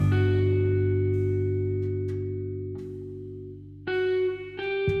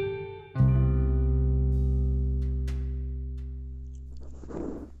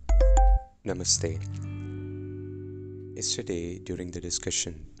Namaste. Yesterday, during the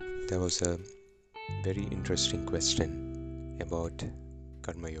discussion, there was a very interesting question about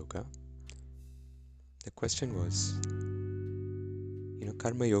Karma Yoga. The question was,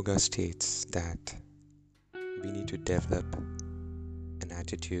 Karma Yoga states that we need to develop an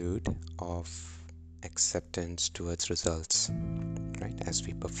attitude of acceptance towards results, right? As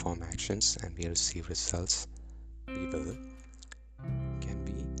we perform actions and we receive results, can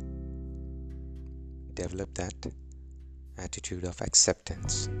we develop that attitude of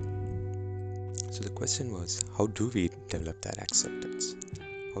acceptance? So the question was, how do we develop that acceptance?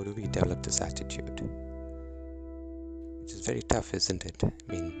 How do we develop this attitude? Which is very tough, isn't it?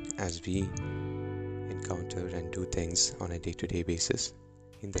 I mean, as we encounter and do things on a day-to-day basis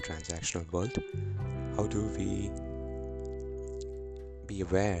in the transactional world, how do we be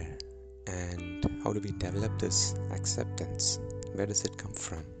aware and how do we develop this acceptance? Where does it come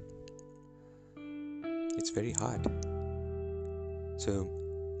from? It's very hard. So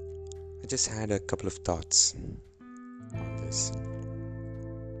I just had a couple of thoughts on this.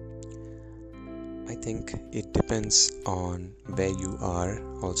 I think it depends on where you are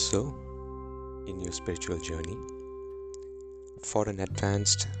also in your spiritual journey. For an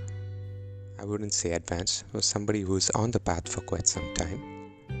advanced, I wouldn't say advanced, for somebody who's on the path for quite some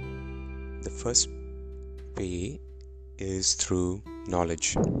time, the first way is through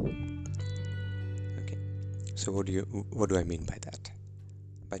knowledge. Okay, so what do I mean by that?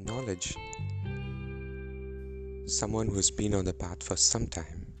 By knowledge, someone who's been on the path for some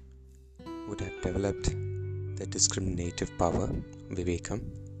time would have developed the discriminative power, vivekam,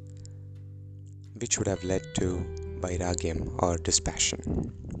 which would have led to vairagyam or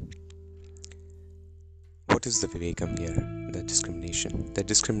dispassion. What is the vivekam here? The discrimination. The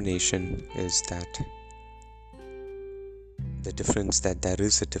discrimination is that there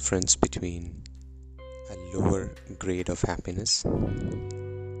is a difference between a lower grade of happiness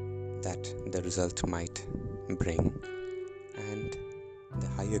that the result might bring and the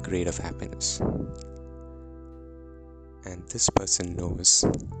higher grade of happiness. And this person knows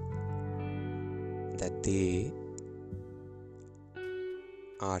that they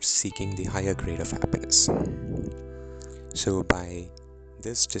are seeking the higher grade of happiness. So by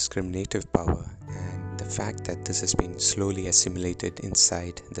this discriminative power and the fact that this has been slowly assimilated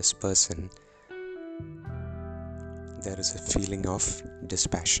inside this person, there is a feeling of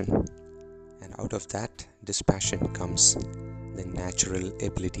dispassion, and out of that dispassion comes the natural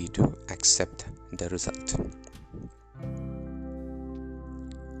ability to accept the result.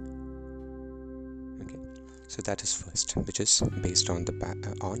 Okay, so that is first, which is based on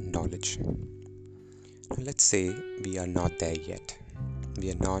knowledge. Now let's say we are not there yet. We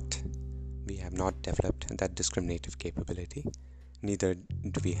have not developed that discriminative capability. Neither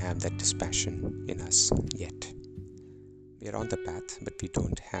do we have that dispassion in us yet. We are on the path, but we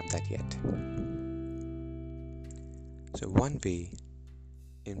don't have that yet. So one way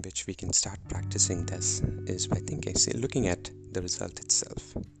in which we can start practicing this is by looking at the result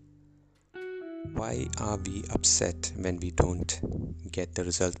itself. Why are we upset when we don't get the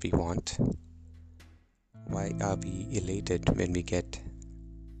result we want? Why are we elated when we get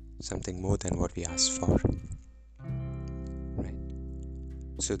something more than what we asked for? Right?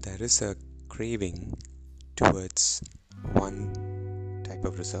 So there is a craving towards one type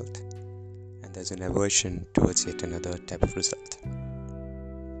of result, and there's an aversion towards yet another type of result.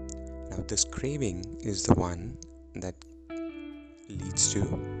 Now this craving is the one that leads to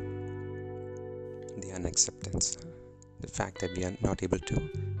the unacceptance. The fact that we are not able to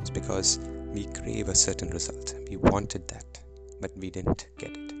is because we crave a certain result. We wanted that, but we didn't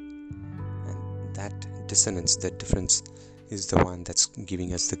get it. And that dissonance, that difference is the one that's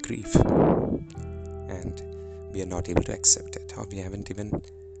giving us the grief. And we are not able to accept it, or we are not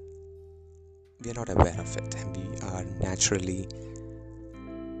aware of it. We are naturally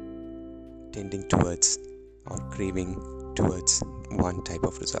tending towards or craving towards one type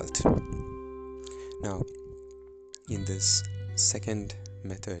of result. Now, in this second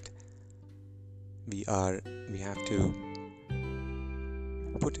method, we have to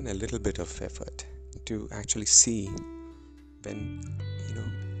put in a little bit of effort to actually see when,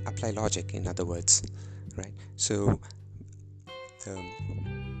 apply logic, in other words, right? So the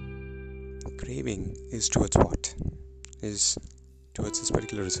craving is towards what? Is towards this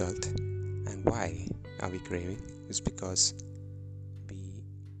particular result. And why are we craving? Is because we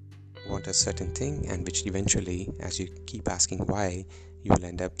want a certain thing, and which eventually, as you keep asking why, you will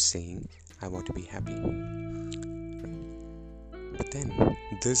end up saying, I want to be happy. But then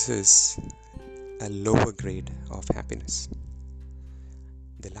this is a lower grade of happiness.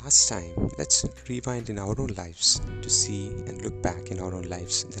 the last time, let's rewind in our own lives to see and look back in our own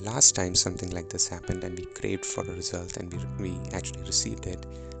lives. The last time something like this happened and we craved for a result and we actually received it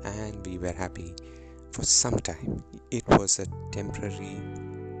and we were happy for some time. It was a temporary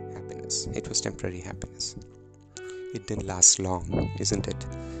happiness. It was temporary happiness. It didn't last long, isn't it?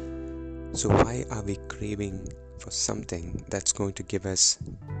 So why are we craving for something that's going to give us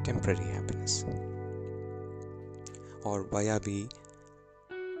temporary happiness? Or why are we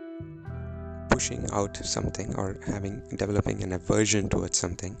pushing out something or developing an aversion towards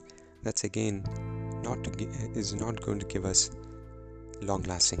something that's again is not going to give us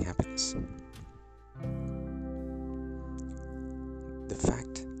long-lasting happiness? The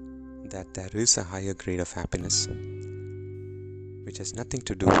fact that there is a higher grade of happiness which has nothing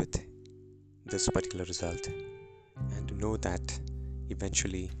to do with this particular result, and to know that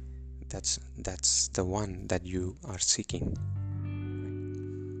eventually that's the one that you are seeking.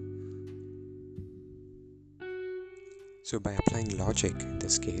 So by applying logic in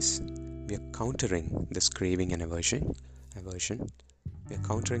this case, we are countering this craving and aversion. We are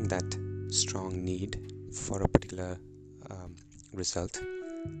countering that strong need for a particular result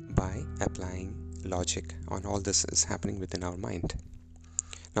by applying logic on all this is happening within our mind.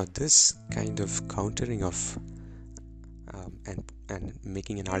 Now this kind of countering of and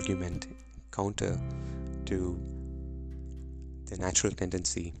making an argument counter to the natural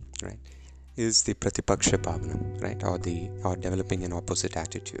tendency, right, is the Pratipaksha Bhavanam, right, or developing an opposite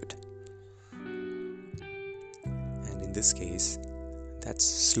attitude. And in this case, that's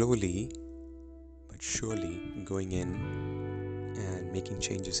slowly but surely going in and making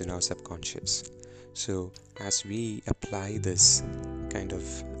changes in our subconscious. So as we apply this kind of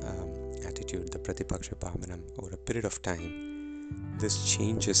attitude, the Pratipaksha Bhavanam, over a period of time, this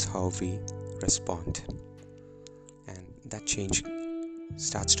changes how we respond, and that change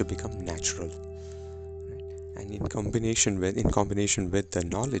starts to become natural, right? And in combination with the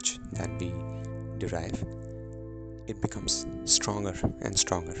knowledge that we derive, it becomes stronger and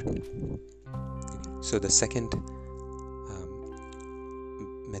stronger. So the second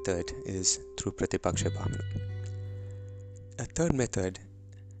method is through Pratipaksha Bhavanam. A third method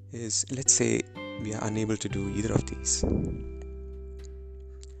is, let's say we are unable to do either of these.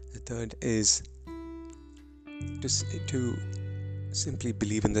 The third is to simply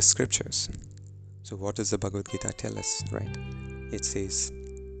believe in the scriptures. So what does the Bhagavad Gita tell us, right? It says,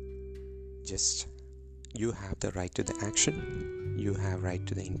 just you have the right to the action, you have right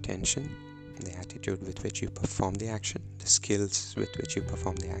to the intention, the attitude with which you perform the action, the skills with which you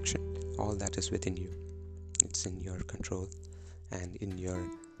perform the action. All that is within you. It's in your control and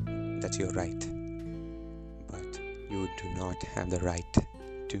that's your right. But you do not have the right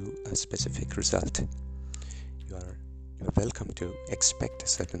to a specific result. You're welcome to expect a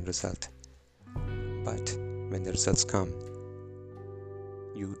certain result, but when the results come,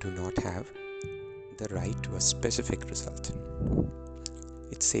 you do not have the right to a specific result.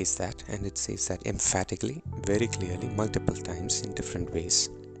 It says that, and it says that emphatically, very clearly, multiple times in different ways.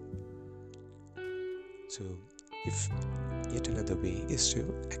 So if yet another way is to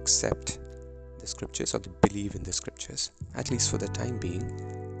accept the scriptures or to believe in the scriptures, at least for the time being,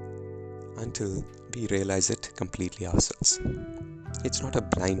 until we realize it completely ourselves. It's not a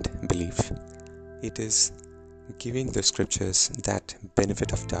blind belief. It is giving the scriptures that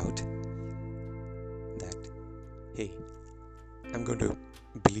benefit of doubt that, hey, I'm going to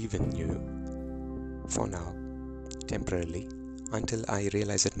believe in you for now, temporarily, until I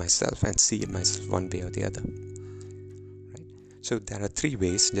realize it myself and see it myself one way or the other. Right? So there are three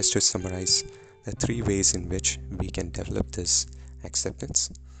ways, just to summarize, the three ways in which we can develop this acceptance,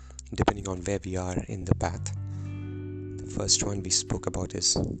 depending on where we are in the path. The first one we spoke about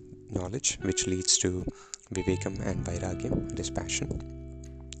is knowledge, which leads to vivekam and vairagyam, dispassion.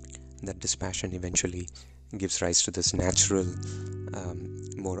 That dispassion eventually gives rise to this natural,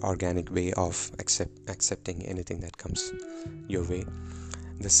 more organic way of accepting anything that comes your way.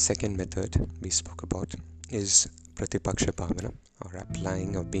 The second method we spoke about is Pratipaksha Bhavanam, or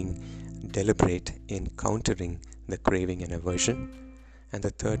applying or being deliberate in countering the craving and aversion. And the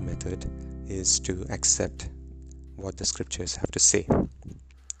third method is to accept what the scriptures have to say.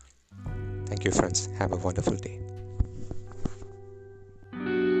 Thank you, friends. Have a wonderful day.